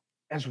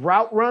 as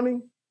route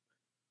running,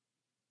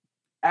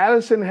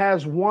 Addison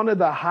has one of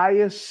the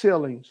highest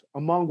ceilings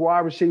among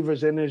wide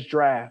receivers in this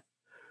draft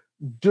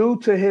due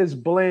to his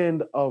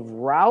blend of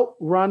route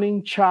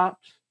running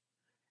chops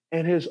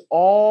and his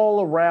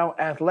all-around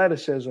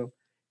athleticism.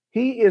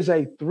 He is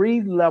a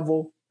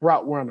 3-level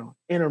route runner: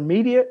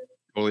 intermediate,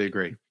 totally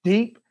agree,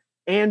 deep,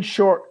 and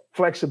short,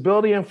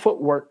 flexibility and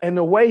footwork. And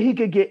the way he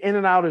could get in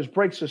and out of his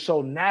breaks is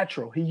so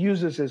natural. He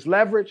uses his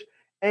leverage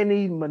and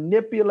he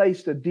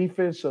manipulates the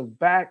defensive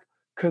back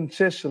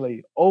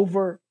consistently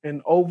over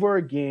and over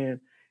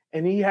again.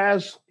 And he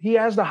has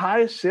the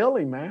highest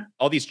ceiling, man.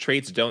 All these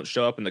traits don't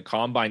show up in the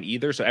combine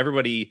either. So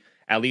everybody,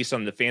 at least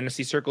on the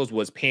fantasy circles,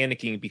 was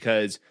panicking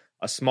because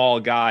a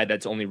small guy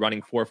that's only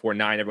running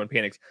 4.49, everyone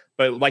panics.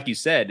 But like you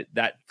said,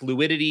 that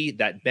fluidity,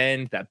 that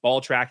bend, that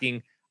ball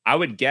tracking, I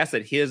would guess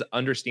that his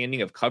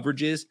understanding of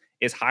coverages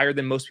is higher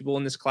than most people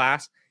in this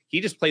class.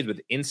 He just plays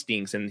with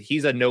instincts, and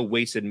he's a no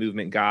wasted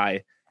movement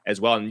guy as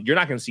well. And you're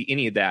not going to see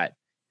any of that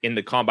in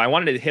the combine. I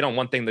wanted to hit on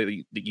one thing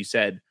that you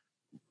said.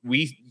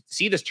 We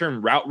see this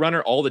term route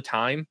runner all the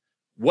time.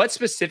 What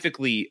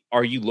specifically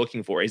are you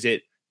looking for? Is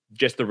it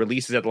just the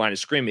releases at the line of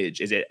scrimmage?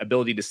 Is it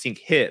ability to sink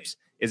hips?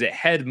 Is it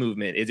head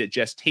movement? Is it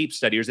just tape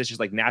study? Or is it just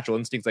like natural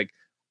instincts? Like,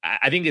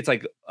 I think it's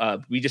like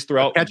we just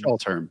throw out catch-all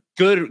term.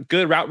 Good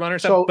route runner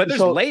stuff, but there's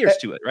layers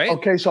to it, right?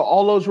 Okay, so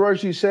all those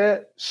words you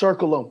said,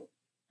 circle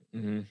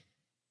them. Mm-hmm.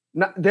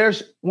 Now,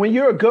 when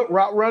you're a good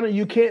route runner,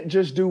 you can't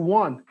just do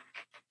one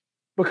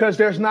because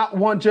there's not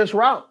one just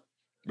route.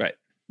 Right.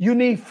 You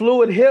need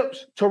fluid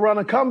hips to run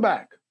a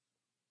comeback.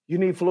 You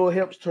need fluid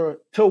hips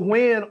to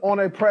win on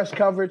a press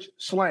coverage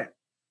slant.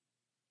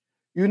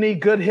 You need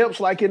good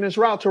hips, like in this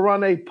route, to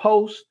run a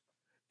post,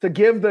 to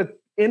give the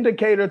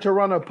indicator to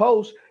run a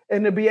post,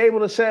 and to be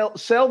able to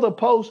sell the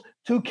post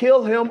to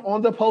kill him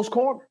on the post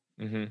corner.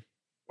 Mm-hmm.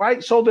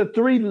 Right? So the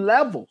 3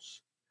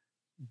 levels: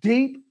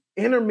 deep,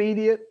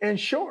 intermediate, and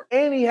short.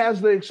 And he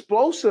has the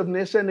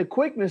explosiveness and the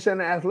quickness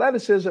and the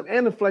athleticism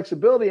and the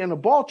flexibility and the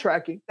ball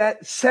tracking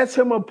that sets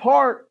him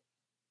apart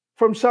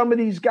from some of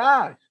these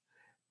guys.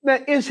 Now,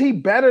 is he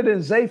better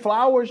than Zay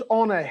Flowers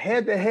on a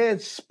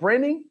head-to-head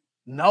sprinting?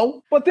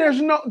 No. But there's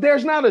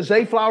not a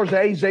Zay Flowers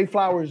A, Zay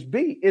Flowers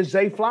B. It's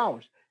Zay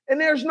Flowers. And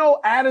there's no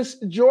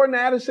Jordan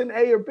Addison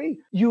A or B.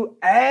 You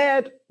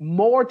add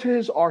more to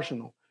his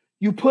arsenal.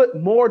 You put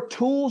more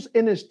tools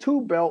in his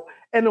tool belt,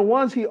 and the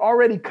ones he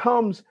already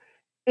comes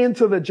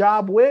into the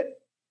job with,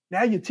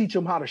 now you teach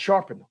him how to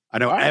sharpen them. I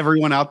know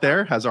everyone out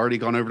there has already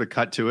gone over to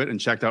Cut To It and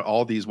checked out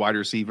all these wide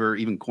receiver,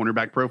 even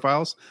cornerback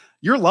profiles.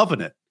 You're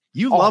loving it.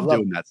 You love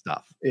doing that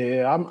stuff.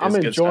 Yeah, I'm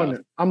enjoying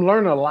it. I'm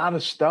learning a lot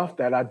of stuff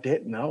that I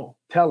didn't know.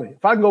 Tell you,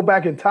 if I can go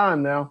back in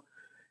time now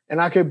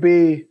and I could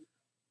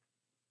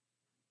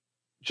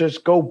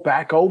just go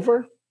back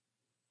over,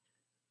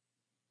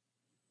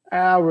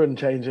 I wouldn't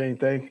change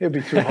anything. It'd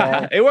be too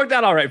hard. It worked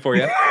out all right for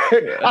you.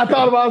 I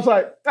thought about it. I was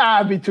like,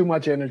 it'd be too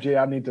much energy.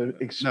 I need to.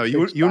 No, you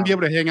wouldn't be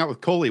able to hang out with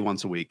Coley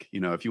once a week,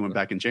 if you went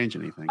back and changed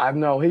anything. I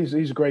know. He's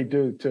a great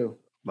dude, too.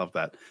 Love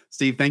that.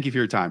 Steve, thank you for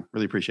your time.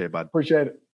 Really appreciate it, bud. Appreciate it.